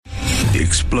The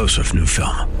explosive new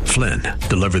film, Flynn,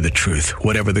 deliver the truth,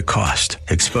 whatever the cost.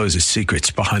 Exposes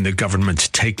secrets behind the government's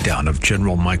takedown of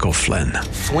General Michael Flynn.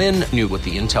 Flynn knew what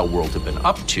the intel world had been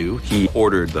up to. He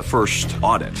ordered the first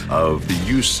audit of the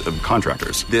use of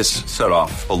contractors. This set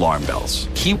off alarm bells.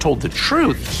 He told the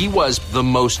truth. He was the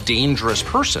most dangerous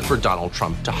person for Donald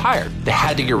Trump to hire. They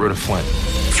had to get rid of Flynn.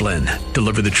 Flynn,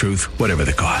 deliver the truth, whatever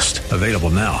the cost. Available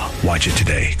now. Watch it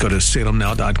today. Go to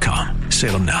salemnow.com.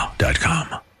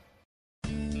 salemnow.com.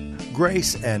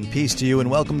 Grace and peace to you, and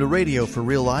welcome to Radio for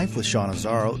Real Life with Sean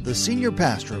Azzaro, the senior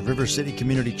pastor of River City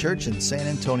Community Church in San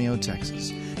Antonio,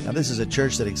 Texas. Now, this is a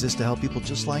church that exists to help people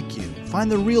just like you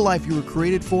find the real life you were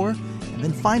created for, and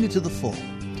then find it to the full.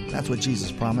 That's what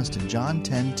Jesus promised in John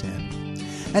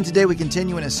 10:10. And today we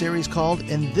continue in a series called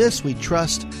In This We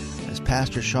Trust, as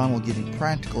Pastor Sean will give you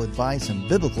practical advice and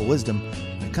biblical wisdom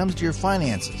when it comes to your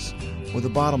finances, with the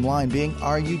bottom line being,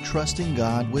 are you trusting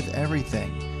God with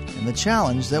everything? And the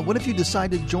challenge that what if you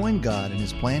decide to join God in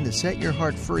His plan to set your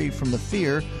heart free from the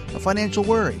fear of financial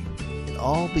worry? It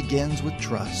all begins with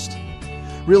trust.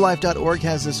 RealLife.org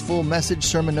has this full message,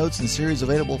 sermon notes, and series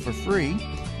available for free.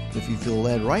 If you feel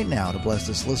led right now to bless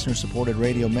this listener-supported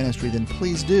radio ministry, then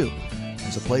please do.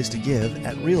 There's a place to give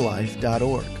at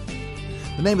RealLife.org.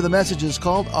 The name of the message is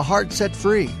called A Heart Set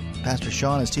Free. Pastor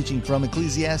Sean is teaching from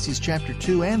Ecclesiastes chapter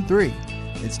 2 and 3.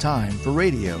 It's time for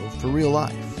Radio for Real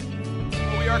Life.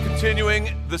 We are continuing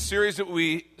the series that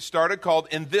we started called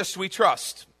In This We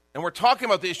Trust. And we're talking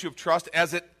about the issue of trust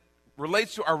as it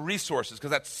relates to our resources,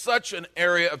 because that's such an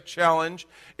area of challenge.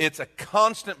 It's a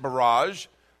constant barrage,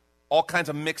 all kinds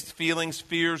of mixed feelings,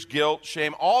 fears, guilt,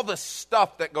 shame, all the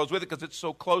stuff that goes with it because it's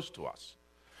so close to us.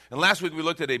 And last week we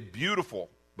looked at a beautiful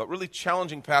but really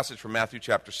challenging passage from Matthew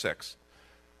chapter 6,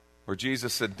 where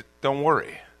Jesus said, don't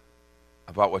worry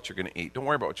about what you're going to eat. Don't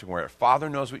worry about what you're going to wear. Father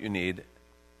knows what you need,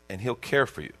 and He'll care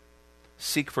for you.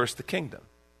 Seek first the kingdom.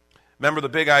 Remember, the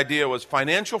big idea was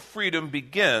financial freedom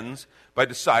begins by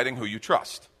deciding who you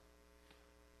trust.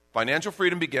 Financial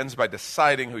freedom begins by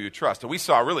deciding who you trust. And we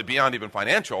saw, really beyond even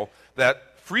financial,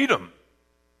 that freedom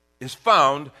is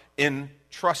found in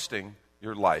trusting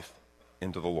your life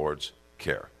into the Lord's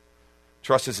care.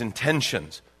 Trust His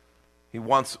intentions. He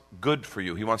wants good for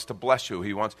you. He wants to bless you.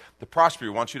 He wants to prosper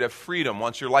you. He wants you to have freedom.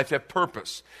 Wants your life to have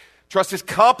purpose. Trust His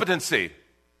competency.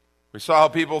 We saw how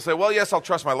people say, well, yes, I'll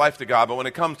trust my life to God, but when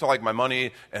it comes to like my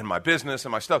money and my business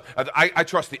and my stuff, I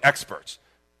trust the experts,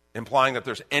 implying that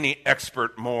there's any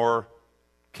expert more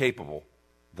capable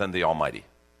than the Almighty.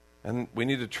 And we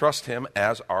need to trust Him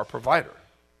as our provider,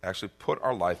 actually put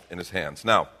our life in His hands.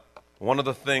 Now, one of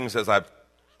the things as I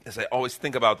always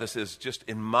think about this is just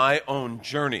in my own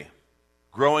journey,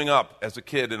 growing up as a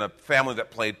kid in a family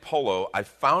that played polo, I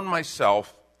found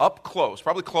myself up close,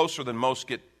 probably closer than most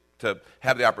get to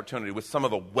have the opportunity, with some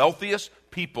of the wealthiest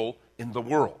people in the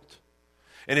world.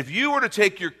 And if you were to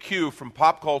take your cue from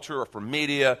pop culture or from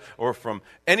media or from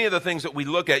any of the things that we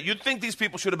look at, you'd think these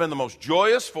people should have been the most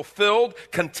joyous, fulfilled,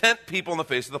 content people on the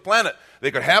face of the planet. They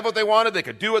could have what they wanted, they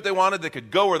could do what they wanted, they could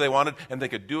go where they wanted, and they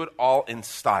could do it all in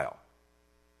style.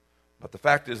 But the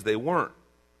fact is they weren't.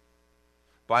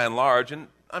 By and large, and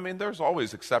I mean there's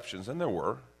always exceptions, and there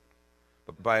were,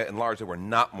 but by and large, they were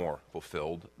not more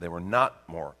fulfilled. They were not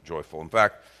more joyful. In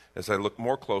fact, as I look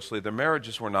more closely, their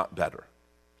marriages were not better.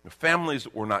 Their families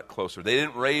were not closer. They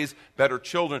didn't raise better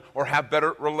children or have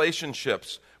better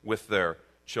relationships with their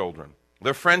children.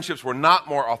 Their friendships were not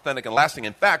more authentic and lasting.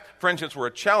 In fact, friendships were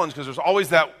a challenge because there's always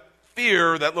that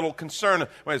fear, that little concern.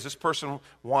 Wait, does this person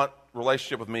want a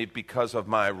relationship with me because of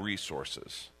my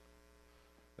resources?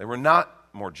 They were not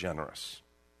more generous.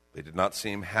 They did not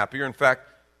seem happier. In fact,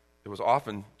 it was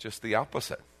often just the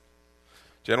opposite.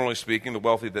 Generally speaking, the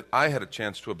wealthy that I had a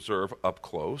chance to observe up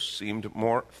close seemed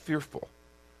more fearful,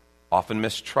 often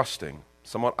mistrusting,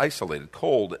 somewhat isolated,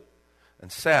 cold,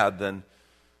 and sad than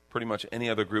pretty much any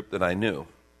other group that I knew.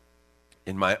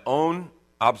 In my own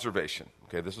observation,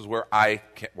 okay, this is where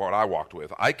what I walked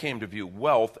with. I came to view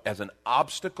wealth as an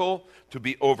obstacle to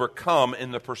be overcome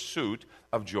in the pursuit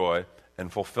of joy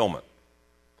and fulfillment.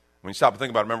 When you stop and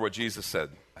think about it, remember what Jesus said.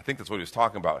 I think that's what He was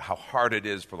talking about, how hard it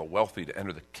is for the wealthy to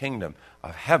enter the kingdom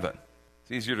of heaven.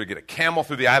 It's easier to get a camel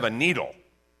through the eye of a needle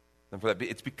than for that.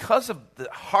 It's because of the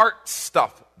heart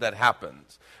stuff that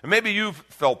happens. And maybe you've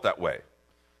felt that way.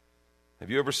 Have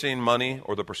you ever seen money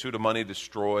or the pursuit of money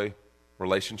destroy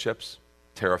relationships,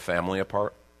 tear a family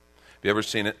apart? Have you ever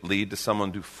seen it lead to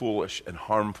someone do foolish and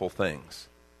harmful things?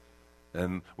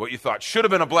 And what you thought should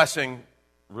have been a blessing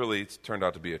really turned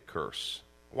out to be a curse.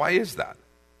 Why is that?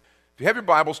 If you have your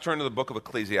Bibles, turn to the book of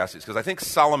Ecclesiastes, because I think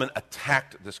Solomon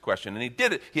attacked this question, and he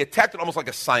did it. He attacked it almost like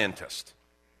a scientist.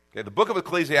 Okay, the book of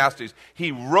Ecclesiastes,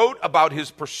 he wrote about his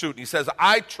pursuit. He says,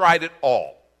 I tried it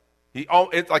all.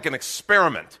 It's like an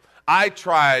experiment. I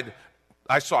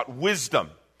sought wisdom.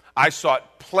 I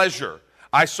sought pleasure.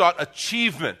 I sought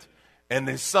achievement. And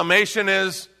the summation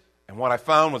is, and what I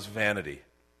found was vanity.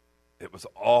 It was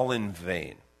all in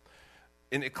vain.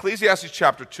 In Ecclesiastes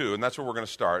chapter 2, and that's where we're going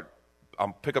to start,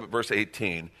 I'll pick up at verse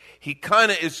 18, he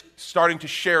kind of is starting to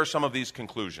share some of these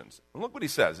conclusions. And look what he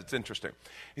says. It's interesting.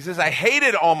 He says, I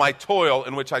hated all my toil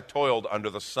in which I toiled under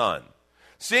the sun,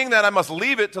 seeing that I must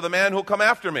leave it to the man who'll come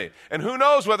after me. And who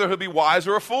knows whether he'll be wise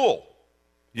or a fool.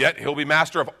 Yet he'll be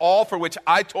master of all for which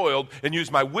I toiled and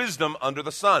used my wisdom under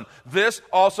the sun. This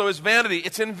also is vanity.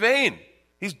 It's in vain.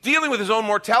 He's dealing with his own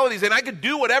mortality. He's saying, I could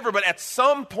do whatever, but at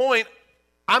some point,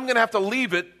 I'm going to have to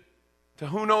leave it to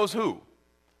who knows who.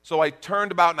 So I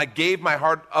turned about and I gave my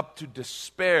heart up to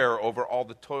despair over all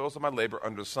the toils of my labor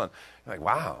under the sun. You're like,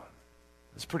 wow,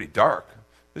 it's pretty dark.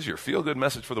 This is your feel-good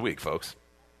message for the week, folks.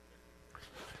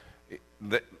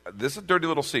 This is a dirty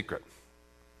little secret.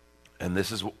 And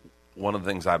this is one of the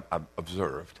things I've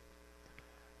observed.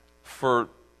 For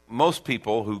most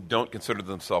people who don't consider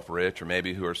themselves rich, or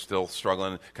maybe who are still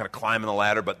struggling, kind of climbing the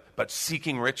ladder, but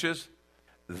seeking riches,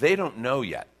 they don't know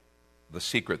yet the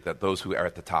secret that those who are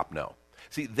at the top know.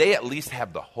 See, they at least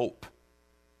have the hope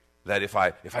that if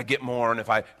I get more, and if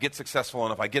I get successful,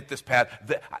 and if I get this path,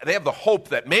 they have the hope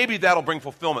that maybe that'll bring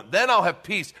fulfillment. Then I'll have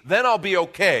peace. Then I'll be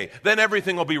okay. Then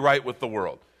everything will be right with the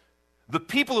world. The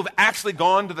people who've actually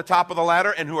gone to the top of the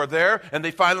ladder and who are there, and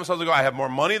they find themselves, I have more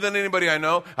money than anybody I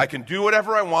know. I can do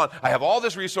whatever I want. I have all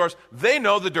this resource. They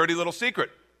know the dirty little secret.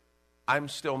 I'm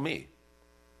still me.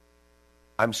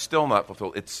 I'm still not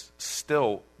fulfilled. It's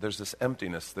still, there's this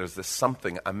emptiness. There's this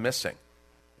something I'm missing.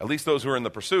 At least those who are in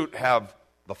the pursuit have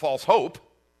the false hope.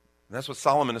 And that's what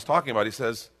Solomon is talking about. He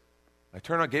says,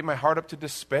 I gave my heart up to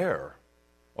despair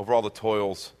over all the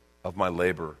toils of my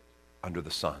labor under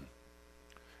the sun.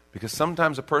 Because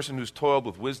sometimes a person who's toiled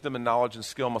with wisdom and knowledge and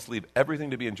skill must leave everything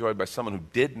to be enjoyed by someone who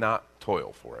did not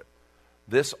toil for it.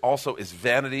 This also is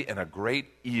vanity and a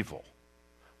great evil.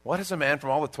 What is a man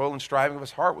from all the toil and striving of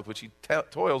his heart with which he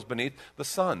toils beneath the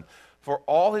sun? For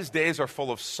all his days are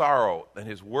full of sorrow, and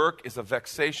his work is a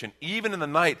vexation. Even in the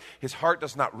night, his heart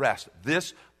does not rest.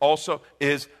 This also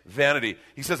is vanity.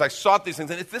 He says, I sought these things.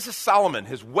 And this is Solomon.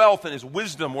 His wealth and his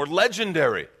wisdom were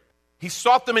legendary. He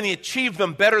sought them and he achieved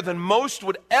them better than most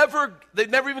would ever. They'd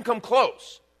never even come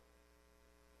close.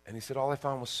 And he said, all I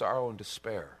found was sorrow and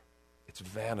despair. It's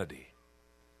vanity.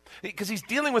 Because he's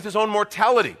dealing with his own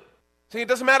mortality. Saying, it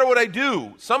doesn't matter what I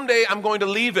do. Someday I'm going to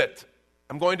leave it.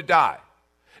 I'm going to die.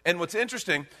 And what's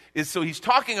interesting is, so he's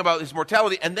talking about his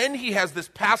mortality, and then he has this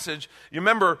passage, you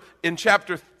remember in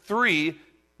chapter 3,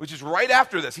 which is right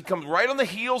after this. He comes right on the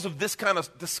heels of this kind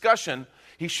of discussion.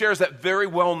 He shares that very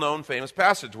well-known famous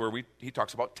passage where he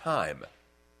talks about time.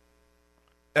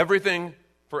 For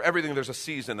everything there's a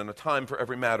season and a time for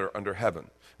every matter under heaven.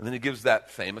 And then he gives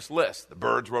that famous list. The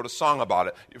Byrds wrote a song about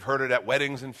it. You've heard it at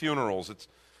weddings and funerals.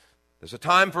 There's a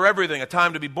time for everything, a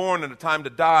time to be born and a time to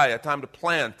die, a time to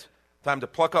plant, a time to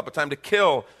pluck up, a time to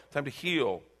kill, a time to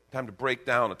heal, a time to break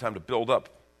down, a time to build up,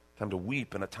 a time to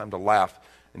weep, and a time to laugh.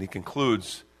 And he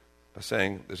concludes by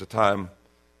saying there's a time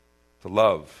to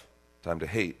love, a time to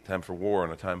hate, a time for war,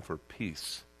 and a time for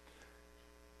peace.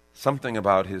 Something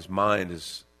about his mind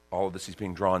is all of this, he's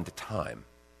being drawn to time.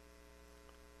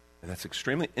 And that's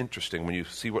extremely interesting when you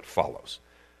see what follows.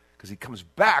 Because he comes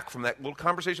back from that little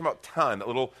conversation about time, that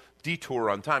little detour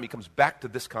on time, he comes back to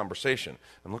this conversation.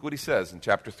 And look what he says in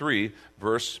chapter 3,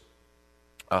 verse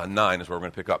 9 is where we're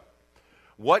going to pick up.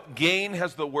 What gain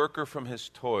has the worker from his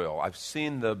toil? I've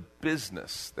seen the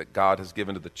business that God has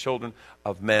given to the children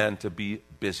of man to be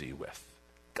busy with.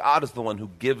 God is the one who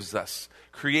gives us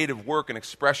creative work and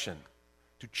expression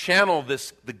to channel the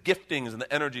giftings and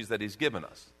the energies that he's given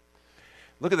us.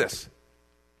 Look at this.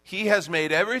 He has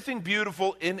made everything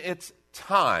beautiful in its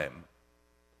time.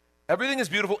 Everything is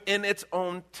beautiful in its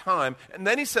own time. And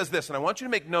then he says this, and I want you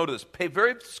to make note of this. Pay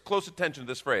very close attention to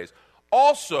this phrase.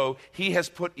 Also, he has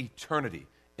put eternity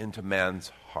into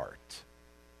man's heart.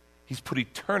 He's put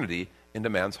eternity into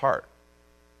man's heart.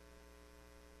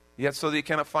 Yet so that you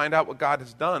cannot find out what God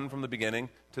has done from the beginning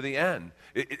to the end.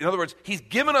 In other words, he's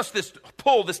given us this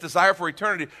pull, this desire for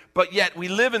eternity, but yet we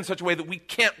live in such a way that we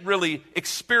can't really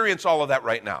experience all of that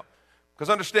right now. Because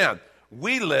understand,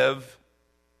 we live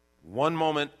one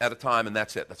moment at a time, and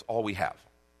that's it. That's all we have.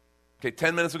 Okay,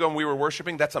 10 minutes ago when we were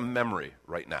worshiping, that's a memory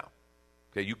right now.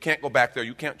 Okay, you can't go back there.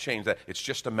 You can't change that. It's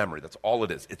just a memory. That's all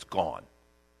it is. It's gone.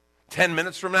 10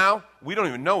 minutes from now, we don't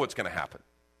even know what's going to happen.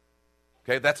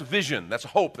 Okay, that's a vision. That's a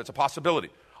hope. That's a possibility.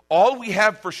 All we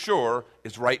have for sure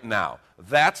is right now.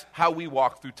 That's how we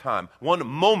walk through time, one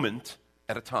moment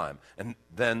at a time, and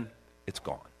then it's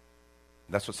gone.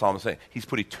 That's what Solomon's saying. He's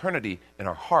put eternity in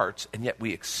our hearts, and yet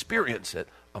we experience it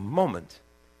a moment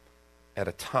at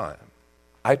a time.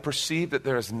 I perceive that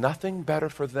there is nothing better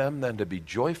for them than to be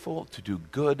joyful, to do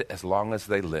good as long as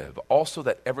they live. Also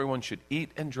that everyone should eat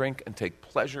and drink and take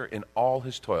pleasure in all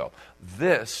his toil.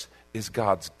 This is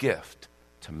God's gift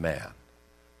to man.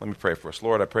 Let me pray for us.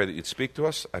 Lord, I pray that you'd speak to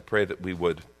us. I pray that we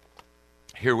would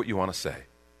hear what you want to say.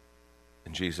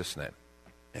 In Jesus' name,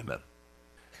 amen.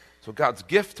 So God's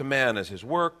gift to man is his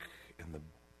work and the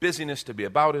busyness to be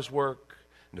about his work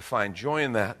and to find joy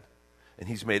in that. And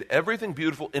he's made everything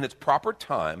beautiful in its proper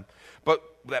time. But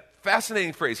that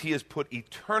fascinating phrase, he has put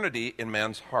eternity in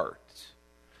man's heart.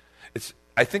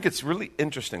 I think it's really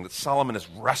interesting that Solomon is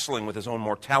wrestling with his own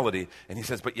mortality, and he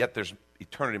says, but yet there's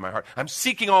eternity in my heart. I'm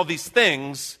seeking all these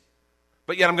things,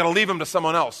 but yet I'm going to leave them to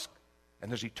someone else.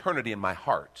 And there's eternity in my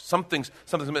heart. Something's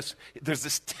amiss. There's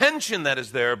this tension that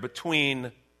is there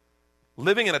between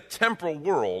living in a temporal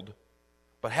world,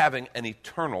 but having an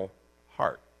eternal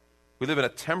heart. We live in a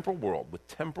temporal world with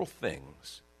temporal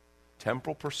things,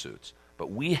 temporal pursuits,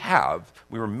 but we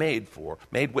were made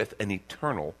with an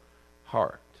eternal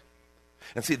heart.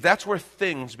 And see, that's where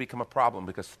things become a problem,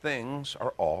 because things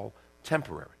are all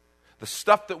temporary. The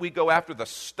stuff that we go after, the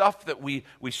stuff that we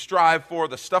strive for,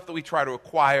 the stuff that we try to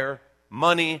acquire,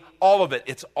 money, all of it,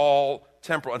 it's all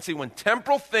temporal. And see, when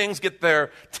temporal things get their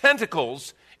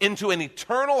tentacles into an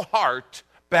eternal heart,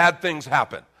 bad things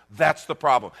happen. That's the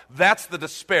problem. That's the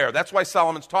despair. That's why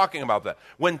Solomon's talking about that.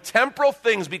 When temporal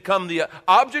things become the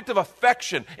object of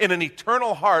affection in an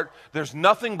eternal heart, there's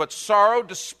nothing but sorrow,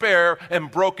 despair, and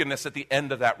brokenness at the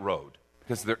end of that road,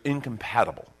 because they're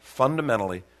incompatible,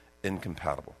 fundamentally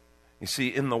incompatible. You see,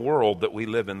 in the world that we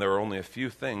live in, there are only a few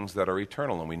things that are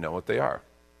eternal, and we know what they are.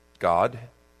 God,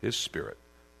 his Spirit,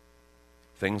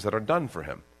 things that are done for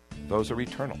him, those are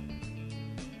eternal.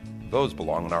 Those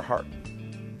belong in our heart.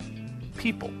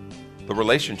 People, the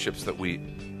relationships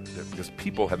because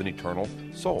people have an eternal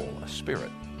soul, a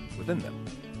spirit within them.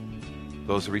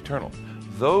 Those are eternal.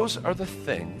 Those are the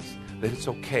things that it's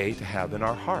okay to have in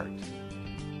our heart.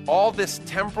 All this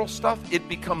temporal stuff, it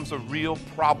becomes a real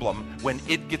problem when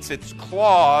it gets its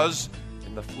claws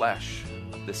in the flesh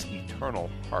of this eternal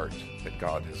heart that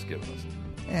God has given us.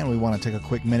 And we want to take a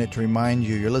quick minute to remind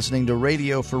you, you're listening to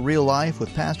Radio for Real Life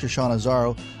with Pastor Sean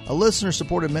Azzaro, a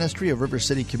listener-supported ministry of River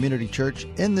City Community Church,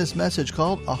 in this message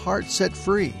called A Heart Set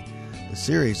Free. The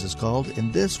series is called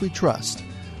In This We Trust,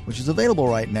 which is available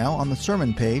right now on the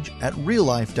sermon page at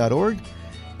reallife.org.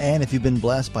 And if you've been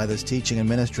blessed by this teaching and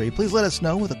ministry, please let us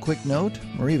know with a quick note,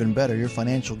 or even better, your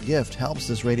financial gift helps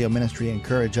this radio ministry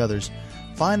encourage others.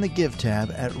 Find the Give tab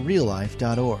at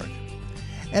reallife.org.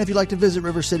 And if you'd like to visit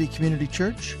River City Community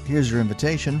Church, here's your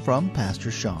invitation from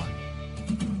Pastor Sean.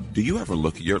 Do you ever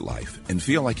look at your life and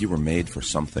feel like you were made for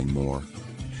something more?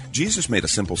 Jesus made a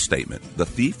simple statement: the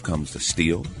thief comes to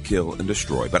steal, kill, and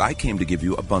destroy, but I came to give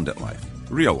you abundant life,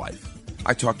 real life.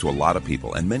 I talk to a lot of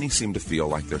people, and many seem to feel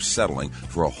like they're settling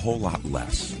for a whole lot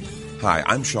less. Hi,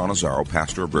 I'm Sean Azzaro,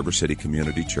 pastor of River City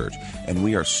Community Church, and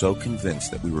we are so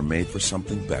convinced that we were made for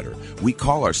something better. We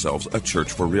call ourselves a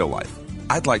church for real life.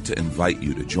 I'd like to invite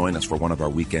you to join us for one of our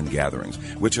weekend gatherings,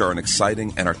 which are an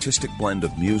exciting and artistic blend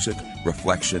of music,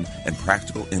 reflection, and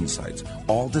practical insights,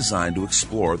 all designed to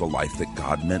explore the life that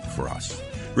God meant for us.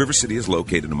 River City is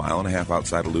located a mile and a half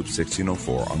outside of Loop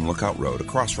 1604 on Lookout Road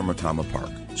across from Otama Park.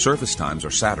 Service times are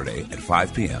Saturday at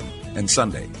 5 p.m. and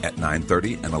Sunday at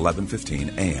 9:30 and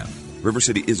 11:15 a.m. River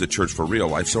City is a church for real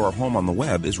life, so our home on the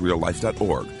web is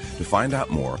reallife.org. To find out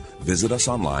more, visit us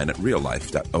online at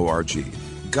reallife.org.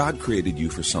 God created you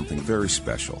for something very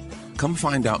special. Come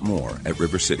find out more at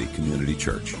River City Community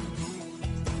Church.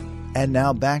 And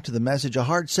now back to the message, A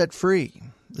Heart Set Free.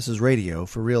 This is Radio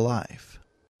for Real Life.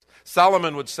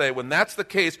 Solomon would say, when that's the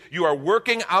case, you are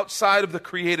working outside of the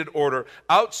created order,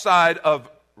 outside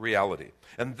of reality.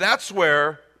 And that's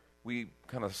where we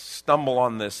kind of stumble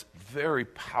on this very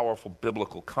powerful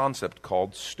biblical concept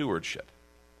called stewardship.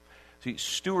 See,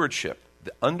 stewardship,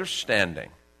 the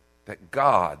understanding that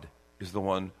God is the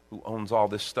one who owns all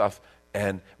this stuff.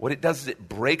 And what it does is it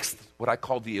breaks what I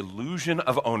call the illusion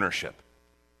of ownership.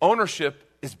 Ownership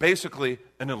is basically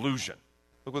an illusion.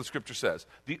 Look what the scripture says.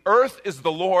 The earth is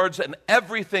the Lord's and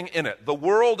everything in it, the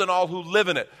world and all who live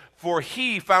in it. For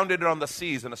he founded it on the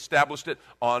seas and established it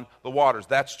on the waters.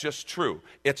 That's just true.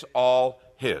 It's all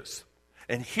his.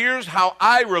 And here's how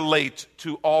I relate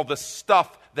to all the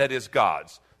stuff that is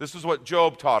God's. This is what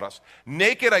Job taught us.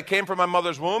 Naked I came from my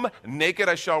mother's womb, naked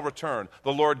I shall return.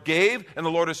 The Lord gave, and the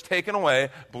Lord has taken away.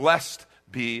 Blessed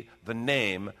be the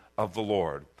name of the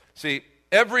Lord. See,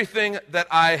 everything that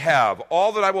I have,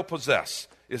 all that I will possess,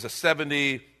 is a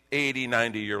 70, 80,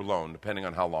 90-year loan, depending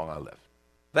on how long I live.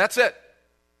 That's it.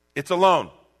 It's a loan.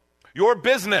 Your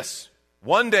business,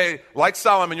 one day, like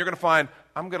Solomon, you're going to find,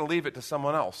 I'm going to leave it to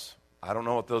someone else. I don't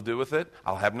know what they'll do with it.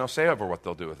 I'll have no say over what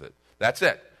they'll do with it. That's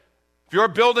it. If you're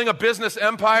building a business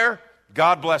empire,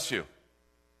 God bless you.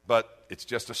 But it's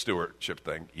just a stewardship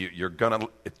thing. You're going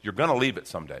to leave it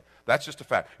someday. That's just a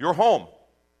fact. Your home,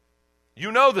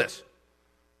 you know this.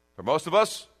 For most of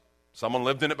us, someone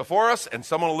lived in it before us, and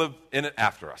someone will live in it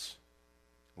after us.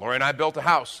 Lori and I built a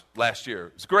house last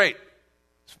year. It's great.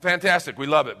 It's fantastic. We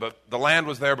love it. But the land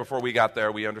was there before we got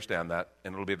there. We understand that.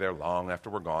 And it'll be there long after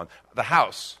we're gone. The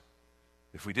house,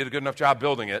 if we did a good enough job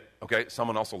building it, okay,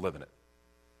 someone else will live in it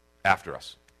after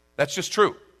us. That's just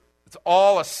true. It's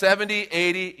all a 70,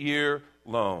 80-year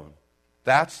loan.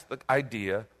 That's the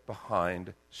idea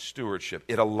behind stewardship.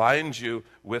 It aligns you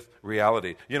with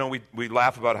reality. You know, we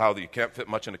laugh about how you can't fit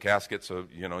much in a casket, so,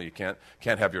 you know, you can't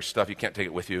have your stuff. You can't take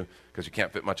it with you because you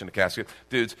can't fit much in a casket.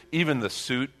 Dudes, even the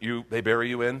suit they bury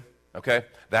you in, okay,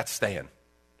 that's staying.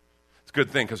 It's a good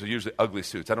thing because they're usually ugly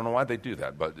suits. I don't know why they do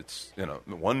that, but it's, you know,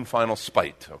 one final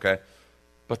spite, okay?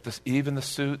 But even the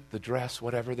suit, the dress,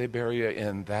 whatever they bury you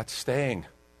in, that's staying.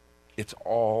 It's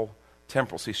all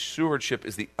temporal. See, stewardship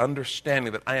is the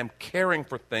understanding that I am caring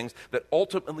for things that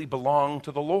ultimately belong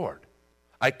to the Lord.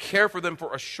 I care for them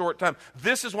for a short time.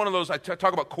 This is one of those, I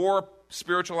talk about core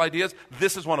spiritual ideas.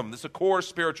 This is one of them. This is a core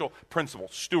spiritual principle,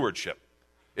 stewardship.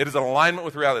 It is an alignment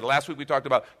with reality. Last week we talked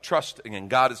about trusting, and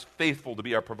God is faithful to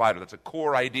be our provider. That's a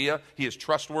core idea. He is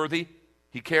trustworthy.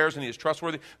 He cares, and He is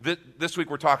trustworthy. This week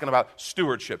we're talking about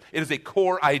stewardship. It is a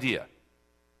core idea.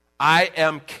 I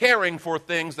am caring for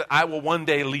things that I will one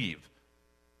day leave.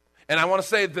 And I want to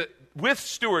say that with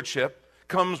stewardship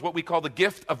comes what we call the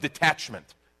gift of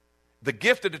detachment. The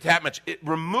gift of detachment, it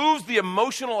removes the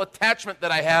emotional attachment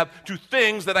that I have to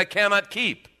things that I cannot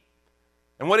keep.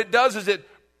 And what it does is it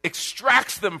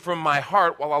extracts them from my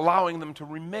heart while allowing them to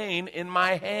remain in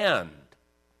my hand.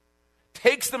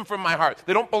 Takes them from my heart.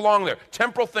 They don't belong there.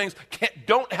 Temporal things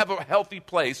don't have a healthy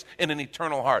place in an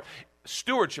eternal heart.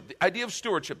 Stewardship, the idea of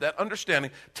stewardship, that understanding,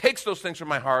 takes those things from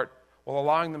my heart while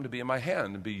allowing them to be in my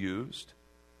hand and be used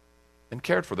and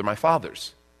cared for. They're my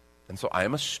Father's. And so I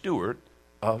am a steward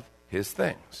of His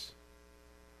things.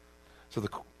 So the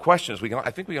question is,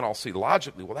 I think we can all see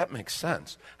logically, well, that makes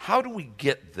sense. How do we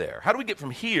get there? How do we get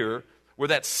from here, where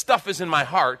that stuff is in my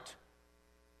heart,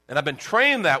 and I've been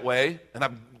trained that way, and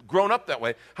I've grown up that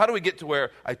way, how do we get to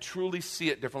where I truly see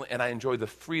it differently and I enjoy the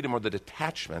freedom or the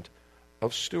detachment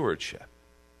of stewardship?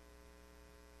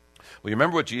 Well, you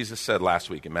remember what Jesus said last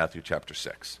week in Matthew chapter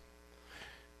 6.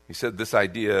 He said this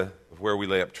idea of where we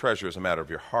lay up treasure is a matter of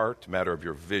your heart, a matter of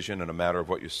your vision, and a matter of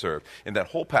what you serve. In that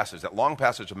whole passage, that long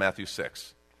passage of Matthew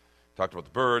 6, talked about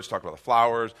the birds, talked about the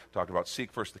flowers, talked about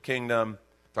seek first the kingdom,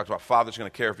 talked about Father's going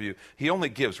to care for you. He only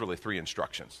gives really 3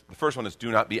 instructions. The first one is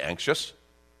do not be anxious.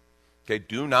 Okay,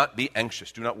 do not be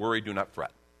anxious. Do not worry. Do not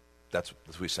fret. That's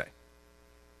what we say.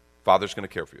 Father's going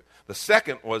to care for you. The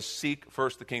second was seek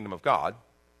first the kingdom of God.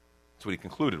 That's what he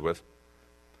concluded with.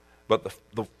 But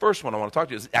the first one I want to talk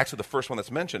to you is actually the first one that's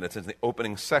mentioned. It's in the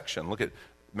opening section. Look at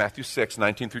Matthew 6,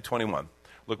 19 through 21.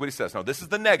 Look what he says. Now, this is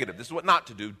the negative. This is what not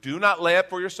to do. Do not lay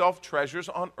up for yourself treasures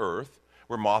on earth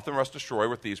where moth and rust destroy,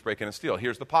 where thieves break in and steal.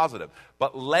 Here's the positive.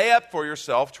 But lay up for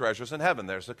yourself treasures in heaven.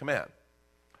 There's the command.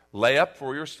 Lay up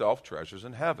for yourself treasures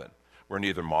in heaven, where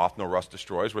neither moth nor rust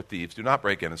destroys, where thieves do not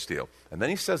break in and steal. And then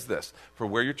he says this, for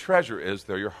where your treasure is,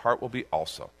 there your heart will be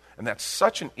also. And that's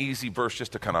such an easy verse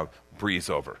just to kind of breeze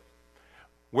over.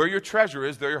 Where your treasure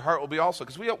is, there your heart will be also.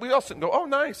 Because we all sit and go, oh,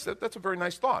 nice, that's a very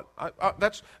nice thought.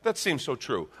 That seems so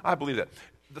true. I believe that.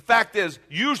 The fact is,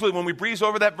 usually when we breeze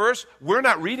over that verse, we're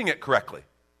not reading it correctly.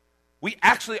 We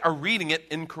actually are reading it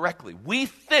incorrectly. We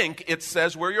think it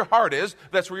says where your heart is,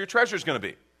 that's where your treasure is going to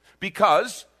be.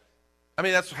 Because, I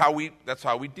mean, that's how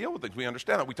we deal with things. We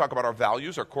understand that. We talk about our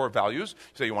values, our core values.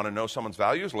 So you want to know someone's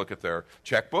values, look at their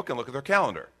checkbook and look at their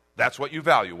calendar. That's what you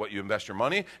value, what you invest your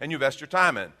money and you invest your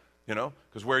time in. You know,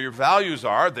 because where your values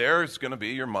are, there's going to be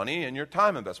your money and your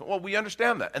time investment. Well, we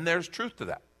understand that, and there's truth to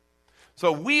that.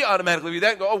 So we automatically read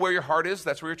that and go, oh, where your heart is,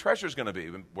 that's where your treasure is going to be.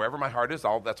 And wherever my heart is,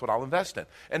 that's what I'll invest in.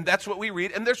 And that's what we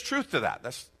read, and there's truth to that.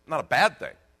 That's not a bad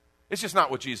thing. It's just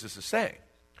not what Jesus is saying.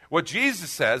 What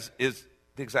Jesus says is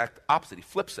the exact opposite. He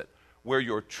flips it. Where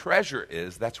your treasure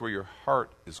is, that's where your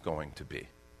heart is going to be.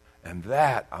 And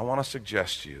that, I want to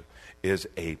suggest to you, is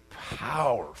a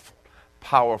powerful,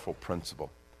 powerful principle.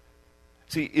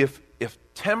 See, if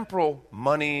temporal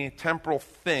money, temporal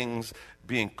things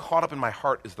being caught up in my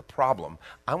heart is the problem,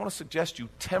 I want to suggest you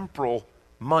temporal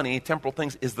money, temporal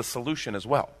things is the solution as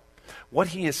well. What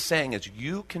he is saying is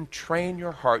you can train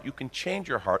your heart, you can change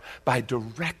your heart by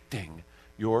directing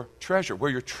your treasure. Where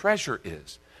your treasure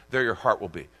is, there your heart will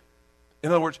be. In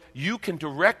other words, you can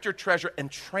direct your treasure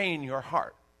and train your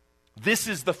heart. This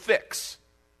is the fix.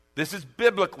 This is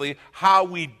biblically how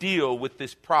we deal with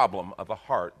this problem of a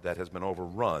heart that has been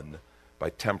overrun by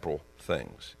temporal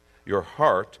things. Your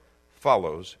heart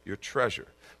follows your treasure.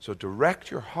 So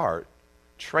direct your heart,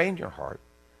 train your heart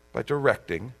by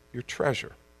directing your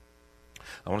treasure.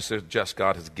 I want to suggest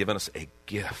God has given us a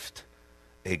gift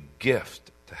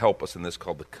to help us in this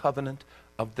called the covenant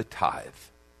of the tithe.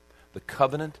 The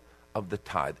covenant of the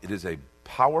tithe. It is a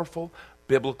powerful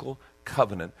biblical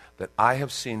covenant that I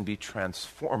have seen be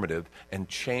transformative and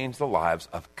change the lives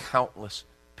of countless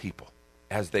people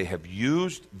as they have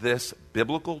used this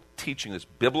biblical teaching, this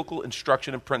biblical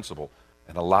instruction and principle,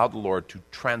 and allowed the Lord to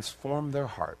transform their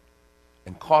heart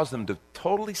and cause them to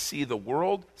totally see the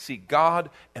world, see God,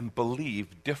 and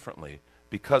believe differently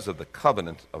because of the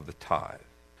covenant of the tithe.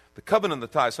 The covenant of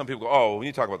the tithe, some people go, oh, when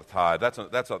you talk about the tithe,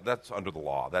 that's under the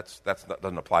law. That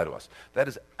doesn't apply to us. That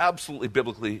is absolutely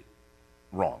biblically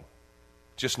wrong.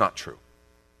 Just not true.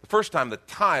 The first time the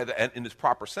tithe, in its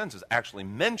proper sense, is actually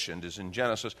mentioned is in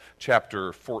Genesis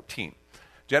chapter 14.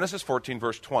 Genesis 14,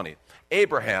 verse 20.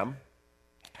 Abraham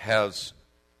has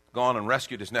gone and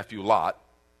rescued his nephew Lot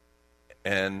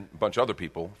and a bunch of other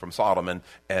people from Sodom,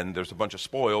 and there's a bunch of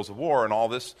spoils of war and all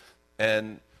this,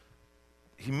 and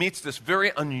he meets this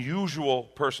very unusual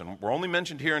person. We're only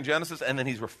mentioned here in Genesis, and then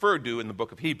he's referred to in the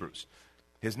book of Hebrews.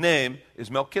 His name is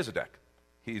Melchizedek.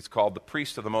 He's called the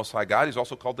priest of the Most High God. He's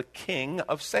also called the king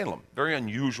of Salem. Very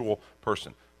unusual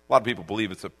person. A lot of people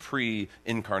believe it's a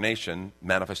pre-incarnation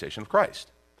manifestation of Christ.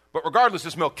 But regardless,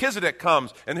 this Melchizedek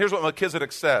comes, and here's what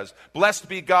Melchizedek says. Blessed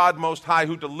be God Most High,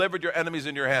 who delivered your enemies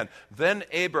in your hand. Then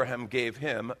Abraham gave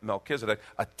him, Melchizedek,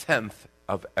 a tenth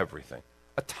of everything.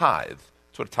 A tithe.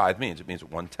 That's what a tithe means. It means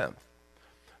 1/10.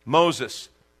 Moses,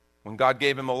 when God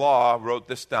gave him the law, wrote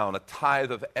this down. A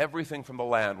tithe of everything from the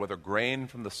land, whether grain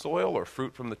from the soil or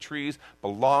fruit from the trees,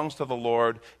 belongs to the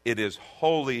Lord. It is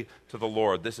holy to the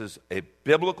Lord. This is a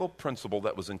biblical principle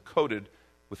that was encoded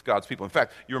with God's people. In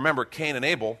fact, you remember Cain and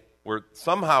Abel, where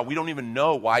somehow we don't even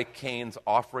know why Cain's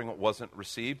offering wasn't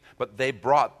received, but they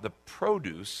brought the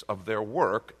produce of their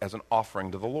work as an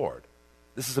offering to the Lord.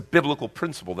 This is a biblical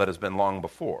principle that has been long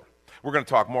before. We're going to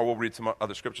talk more. We'll read some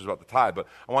other scriptures about the tithe, but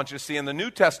I want you to see in the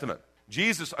New Testament,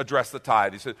 Jesus addressed the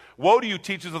tithe. He said, woe to you,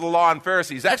 teachers of the law and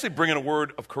Pharisees. He's actually bringing a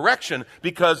word of correction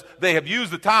because they have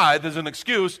used the tithe as an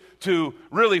excuse to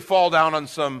really fall down on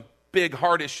some big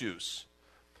heart issues.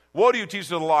 Woe to you,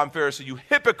 teachers of the law and Pharisees, you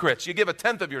hypocrites. You give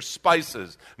 1/10 of your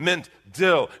spices, mint,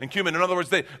 dill, and cumin. In other words,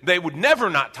 they would never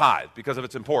not tithe because of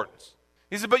its importance.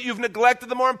 He said, but you've neglected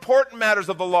the more important matters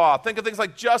of the law. Think of things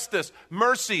like justice,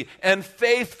 mercy, and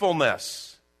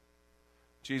faithfulness.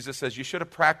 Jesus says you should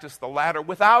have practiced the latter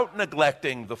without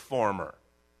neglecting the former.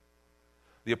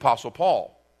 The Apostle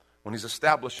Paul, when he's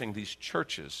establishing these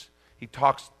churches, he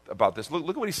talks about this. Look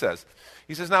at what he says.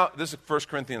 He says, now, this is 1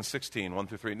 Corinthians 16,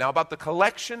 1-3. Now, about the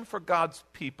collection for God's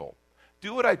people,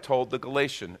 do what I told the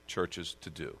Galatian churches to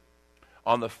do.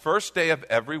 On the first day of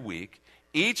every week,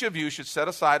 each of you should set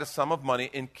aside a sum of money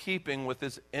in keeping with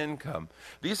his income.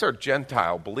 These are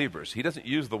Gentile believers. He doesn't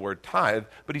use the word tithe,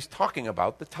 but he's talking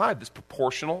about the tithe, this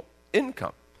proportional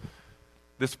income.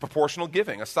 This proportional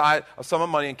giving, a sum of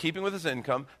money in keeping with his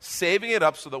income, saving it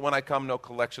up so that when I come, no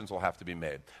collections will have to be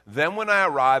made. Then when I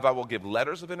arrive, I will give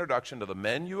letters of introduction to the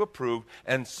men you approve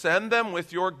and send them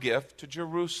with your gift to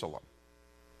Jerusalem.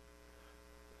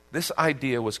 This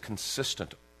idea was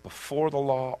consistent before the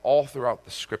law, all throughout the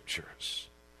scriptures.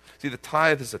 See, the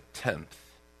tithe is 1/10.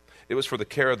 It was for the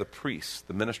care of the priests,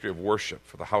 the ministry of worship,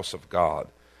 for the house of God.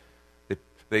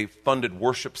 They funded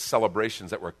worship celebrations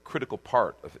that were a critical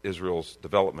part of Israel's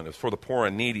development. It was for the poor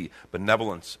and needy,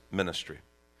 benevolence ministry.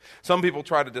 Some people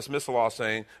try to dismiss the law,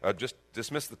 saying, just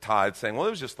dismiss the tithe, saying, well, it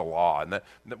was just the law, and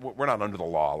that we're not under the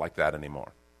law like that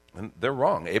anymore. And they're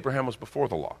wrong. Abraham was before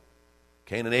the law.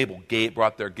 Cain and Abel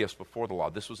brought their gifts before the law.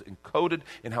 This was encoded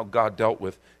in how God dealt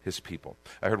with his people.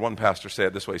 I heard one pastor say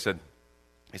it this way.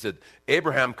 He said,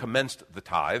 Abraham commenced the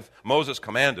tithe, Moses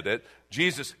commanded it,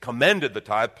 Jesus commended the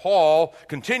tithe, Paul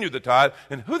continued the tithe,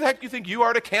 and who the heck do you think you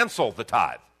are to cancel the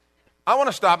tithe? I want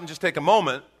to stop and just take a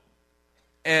moment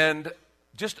and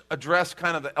just address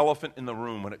kind of the elephant in the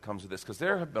room when it comes to this, because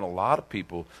there have been a lot of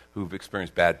people who've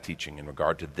experienced bad teaching in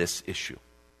regard to this issue.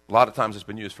 A lot of times it's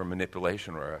been used for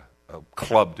manipulation or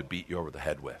club to beat you over the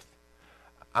head with.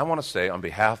 I want to say on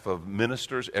behalf of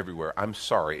ministers everywhere, I'm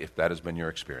sorry if that has been your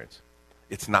experience.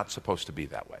 It's not supposed to be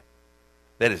that way.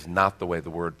 That is not the way the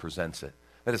Word presents it.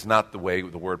 That is not the way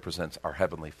the Word presents our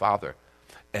Heavenly Father.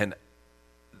 And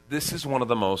this is one of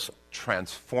the most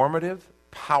transformative,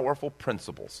 powerful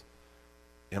principles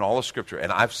in all of Scripture.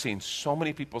 And I've seen so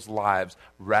many people's lives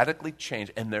radically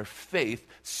change and their faith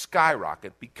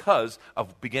skyrocket because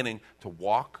of beginning to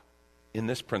walk in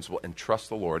this principle and trust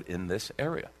the Lord in this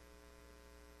area.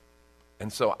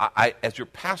 And so I, as your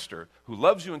pastor who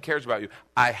loves you and cares about you,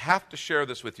 I have to share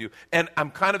this with you. And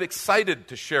I'm kind of excited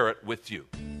to share it with you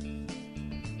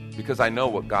because I know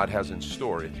what God has in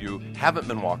store if you haven't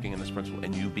been walking in this principle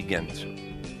and you begin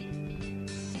to.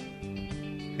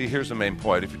 See, here's the main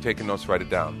point. If you're taking notes, write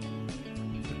it down.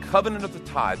 The covenant of the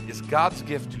tithe is God's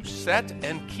gift to set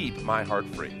and keep my heart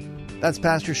free. That's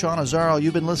Pastor Sean Azzaro.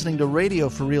 You've been listening to Radio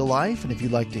for Real Life, and if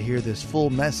you'd like to hear this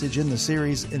full message in the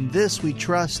series, In This We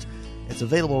Trust, it's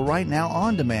available right now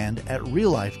on demand at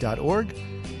reallife.org.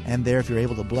 And there, if you're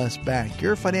able to bless back,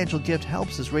 your financial gift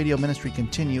helps this radio ministry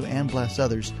continue and bless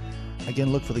others.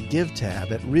 Again, look for the Give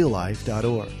tab at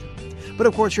reallife.org. But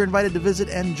of course, you're invited to visit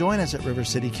and join us at River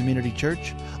City Community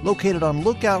Church, located on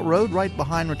Lookout Road right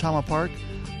behind Retama Park,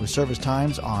 with service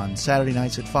times on Saturday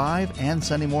nights at 5 and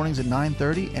Sunday mornings at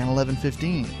 9:30 and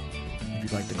 11:15. If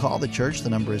you'd like to call the church, the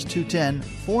number is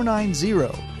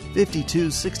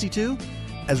 210-490-5262.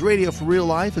 As Radio for Real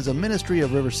Life is a ministry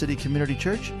of River City Community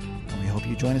Church, and we hope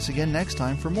you join us again next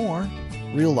time for more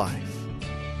Real Life.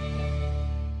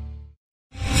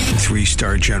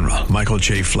 3-star General Michael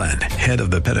J. Flynn, head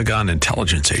of the Pentagon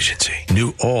Intelligence Agency,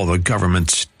 knew all the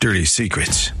government's dirty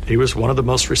secrets. He was one of the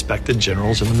most respected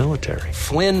generals in the military.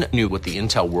 Flynn knew what the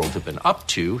intel world had been up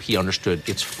to. He understood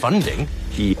its funding.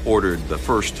 He ordered the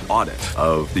first audit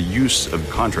of the use of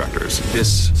contractors.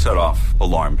 This set off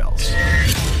alarm bells.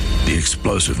 The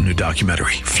explosive new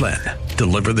documentary, Flynn,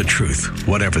 Deliver the Truth,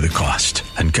 Whatever the Cost,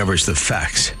 uncovers the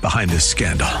facts behind this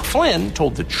scandal. Flynn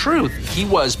told the truth. He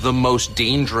was the most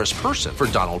dangerous person for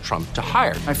Donald Trump to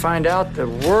hire. I find out the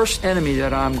worst enemy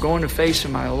that I'm going to face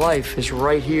in my life is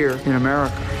right here in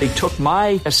America. They took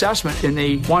my assessment and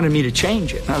they wanted me to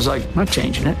change it. And I was like, I'm not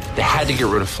changing it. They had to get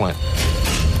rid of Flynn.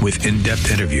 With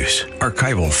in-depth interviews,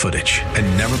 archival footage, and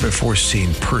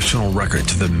never-before-seen personal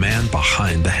records of the man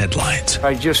behind the headlines.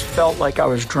 I just felt like I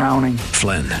was drowning.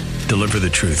 Flynn, Deliver the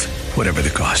Truth, Whatever the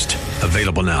Cost.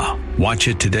 Available now. Watch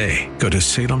it today. Go to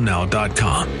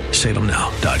salemnow.com.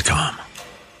 salemnow.com.